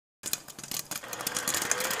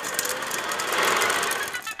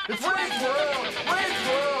It's Wayne's World! Wayne's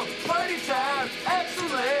World! Party time!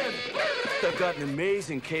 Excellent! I've got an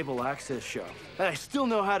amazing cable access show, and I still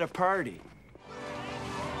know how to party.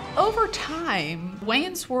 Over time,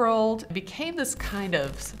 Wayne's World became this kind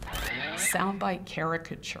of soundbite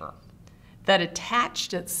caricature that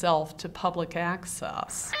attached itself to public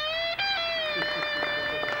access.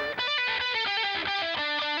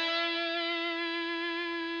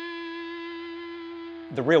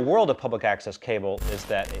 The real world of public access cable is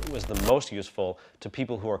that it was the most useful to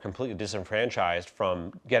people who are completely disenfranchised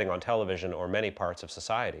from getting on television or many parts of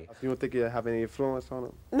society. You don't think it have any influence on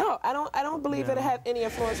them? No, I don't believe it had any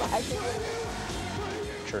influence on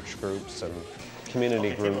Church groups and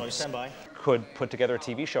community groups could put together a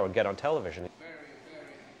TV show and get on television.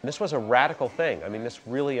 This was a radical thing. I mean, this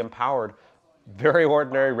really empowered very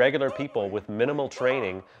ordinary, regular people with minimal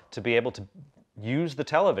training to be able to use the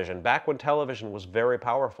television back when television was very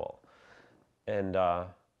powerful. And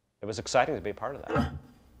it was exciting to be a part of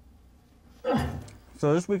that.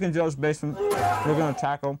 So this week in Joe's Basement, we're going to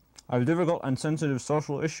tackle a difficult and sensitive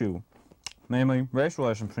social issue, namely race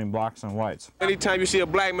relations between blacks and whites. Anytime you see a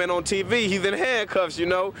black man on TV, he's in handcuffs, you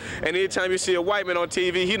know? And anytime you see a white man on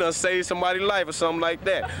TV, he done saved somebody's life or something like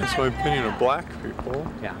that. That's my opinion of black people.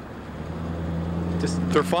 Yeah.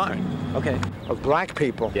 They're fine. Okay. Of black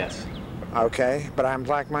people? Yes. Okay, but I'm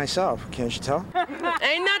black myself, can't you tell?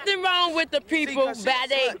 Ain't nothing wrong with the people by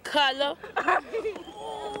their color.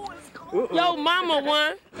 Yo, mama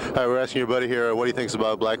won. Hi, we're asking your buddy here what he thinks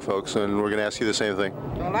about black folks, and we're going to ask you the same thing.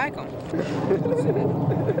 Don't like them.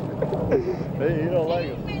 Hey, you don't like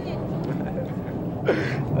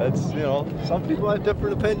them. That's, you know, some people have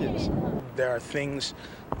different opinions. There are things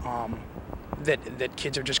that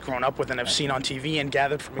kids have just grown up with and have seen on TV and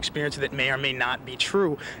gathered from experience that may or may not be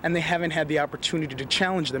true, and they haven't had the opportunity to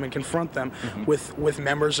challenge them and confront them with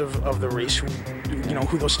members of the race who, you know,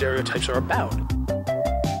 who those stereotypes are about.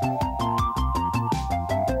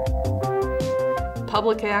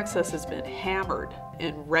 Public access has been hammered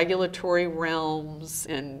in regulatory realms,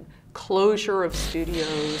 in closure of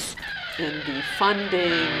studios, in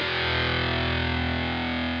defunding.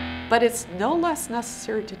 But it's no less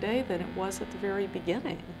necessary today than it was at the very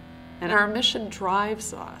beginning. And our mission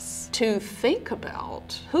drives us to think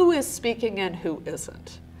about who is speaking and who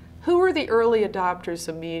isn't. Who are the early adopters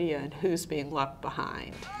of media and who's being left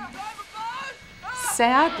behind?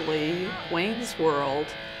 Sadly, Wayne's World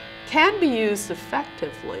can be used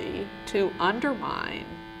effectively to undermine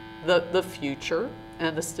the future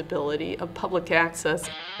and the stability of public access.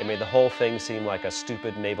 It made the whole thing seem like a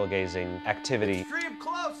stupid navel-gazing activity.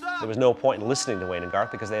 There was no point in listening to Wayne and Garth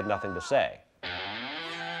because they had nothing to say.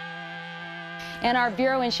 And our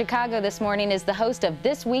bureau in Chicago this morning is the host of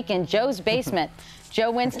This Week in Joe's Basement, Joe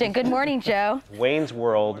Winston. Good morning, Joe. Wayne's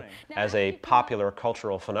World, as a popular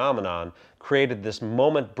cultural phenomenon, created this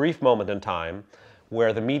brief moment in time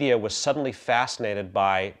where the media was suddenly fascinated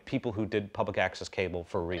by people who did public access cable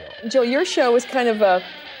for real. Joe, your show is kind of a,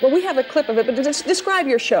 well, we have a clip of it, but describe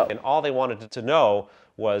your show. And all they wanted to know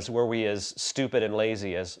was, were we as stupid and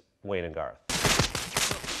lazy as Wayne and Garth?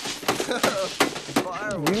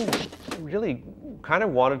 We really kind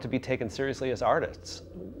of wanted to be taken seriously as artists.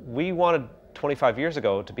 We wanted 25 years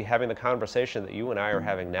ago to be having the conversation that you and I are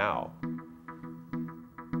having now.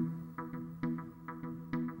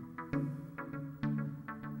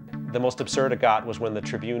 The most absurd it got was when the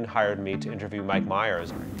Tribune hired me to interview Mike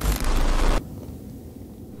Myers.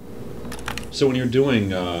 So when you're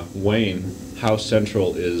doing Wayne, how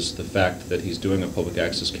central is the fact that he's doing a public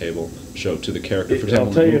access cable show to the character? For example,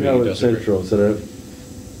 I'll tell you how it's central. So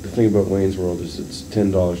the thing about Wayne's World is it's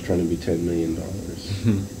 $10 trying to be $10 million.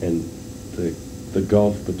 And the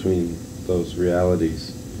gulf between those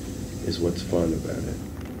realities is what's fun about it.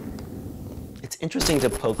 It's interesting to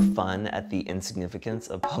poke fun at the insignificance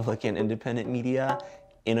of public and independent media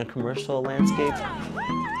in a commercial landscape.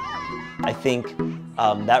 I think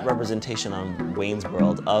that representation on Wayne's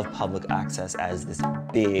World of public access as this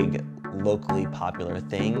big, locally popular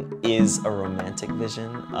thing is a romantic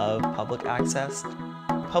vision of public access.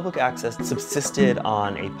 Public access subsisted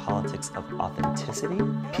on a politics of authenticity.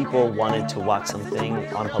 People wanted to watch something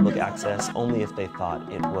on public access only if they thought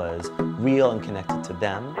it was real and connected to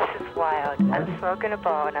them. This is wild. I'm smoking a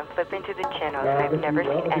ball and I'm flipping through the channels. I've never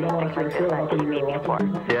seen anything like this on TV before.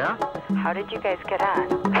 Yeah? How did you guys get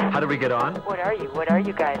on? How did we get on? What are you? What are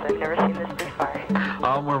you guys? I've never seen this before.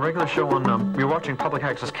 We're a regular show on, you're watching public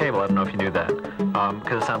access cable. I don't know if you knew that.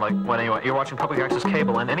 Because it sounded like, well, anyway, you're watching public access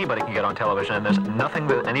cable and anybody can get on television and there's nothing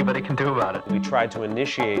that anybody can do about it. We tried to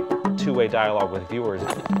initiate two-way dialogue with viewers.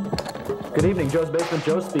 Good evening, Joe's Basement.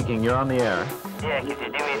 Joe speaking. You're on the air. Yeah, could you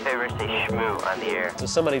do me a favor and say shmoo on the air? So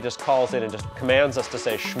somebody just calls in and just commands us to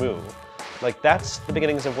say shmoo. Like, that's the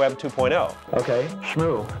beginnings of Web 2.0. Okay,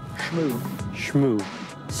 shmoo. Shmoo. Shmoo.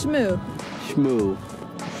 Shmoo. Shmoo.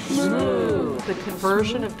 Shmoo. The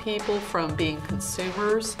conversion of people from being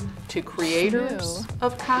consumers to creators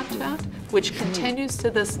of content, which continues to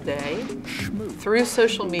this day through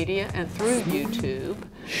social media and through YouTube.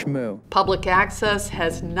 Shmoo. Public access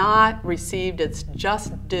has not received its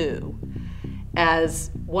just due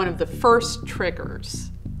as one of the first triggers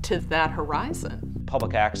to that horizon.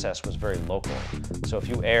 Public access was very local. So if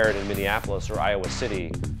you aired in Minneapolis or Iowa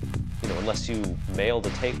City, you know, unless you mailed a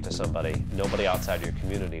tape to somebody, nobody outside your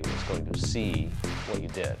community was going to see what you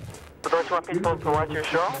did. But don't you want people to watch your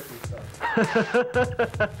show?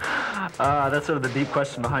 That's sort of the deep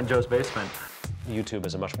question behind Joe's Basement. YouTube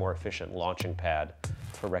is a much more efficient launching pad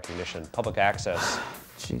for recognition. Public access,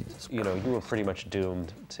 you know, you were pretty much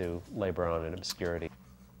doomed to labor on in obscurity.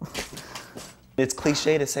 It's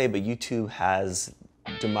cliche to say, but YouTube has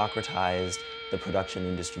democratized the production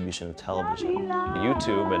and distribution of television.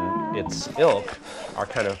 YouTube and its ilk are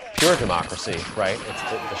kind of pure democracy, right? It's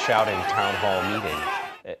the shouting town hall meeting.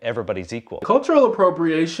 Everybody's equal. Cultural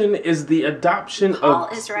appropriation is the adoption Paul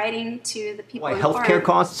is writing to the people why who healthcare are...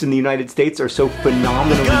 costs in the United States are so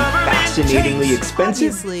phenomenally, fascinatingly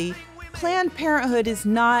expensive. Obviously, Planned Parenthood is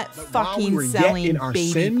not fucking selling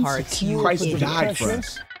baby parts. Christ died for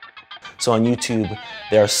us. So on YouTube,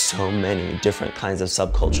 there are so many different kinds of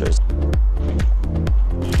subcultures.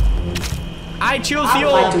 I choose you,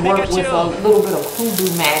 like to work with a little bit of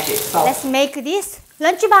hoodoo magic. So. Let's make this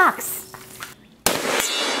lunchbox.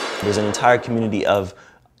 There's an entire community of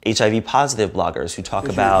HIV positive bloggers who talk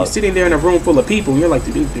about... You're sitting there in a room full of people, and you're like,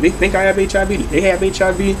 do they think I have HIV? Do they have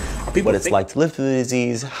HIV? Are people what it's like to live through the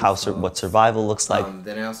disease, what survival looks like.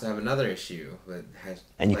 Then I also have another issue that has...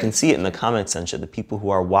 And you can see it in the comments section. The people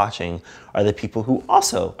who are watching are the people who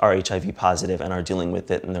also are HIV positive and are dealing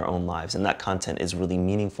with it in their own lives. And that content is really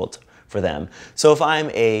meaningful for them. So if I'm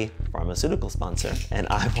a pharmaceutical sponsor and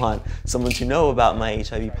I want someone to know about my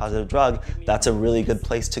HIV positive drug, that's a really good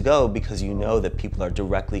place to go because you know that people are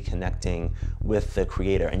directly connecting with the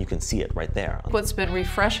creator and you can see it right there. What's been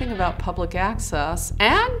refreshing about public access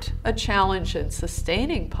and a challenge in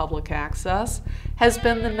sustaining public access has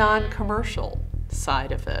been the non-commercial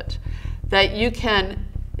side of it. That you can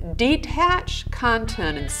detach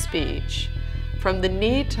content and speech from the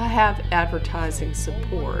need to have advertising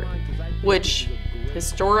support, which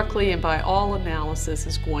historically and by all analysis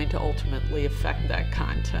is going to ultimately affect that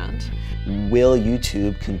content. Will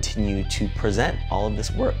YouTube continue to present all of this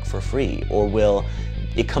work for free, or will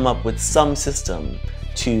it come up with some system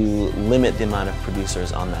to limit the amount of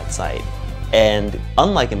producers on that site? And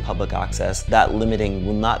unlike in public access, that limiting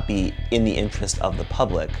will not be in the interest of the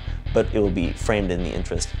public, but it will be framed in the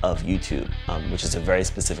interest of YouTube, which is a very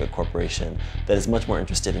specific corporation that is much more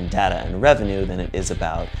interested in data and revenue than it is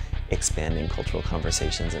about expanding cultural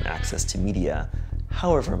conversations and access to media,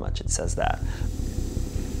 however much it says that.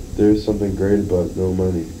 There's something great about no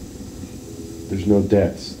money. There's no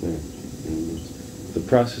debts there. The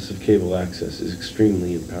process of cable access is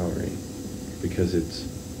extremely empowering because it's,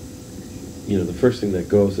 you know, the first thing that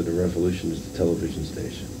goes at a revolution is the television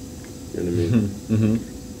station. You know what I mean?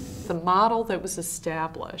 Mm-hmm. The model that was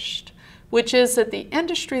established, which is that the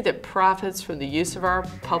industry that profits from the use of our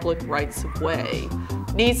public rights of way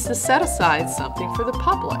needs to set aside something for the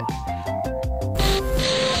public.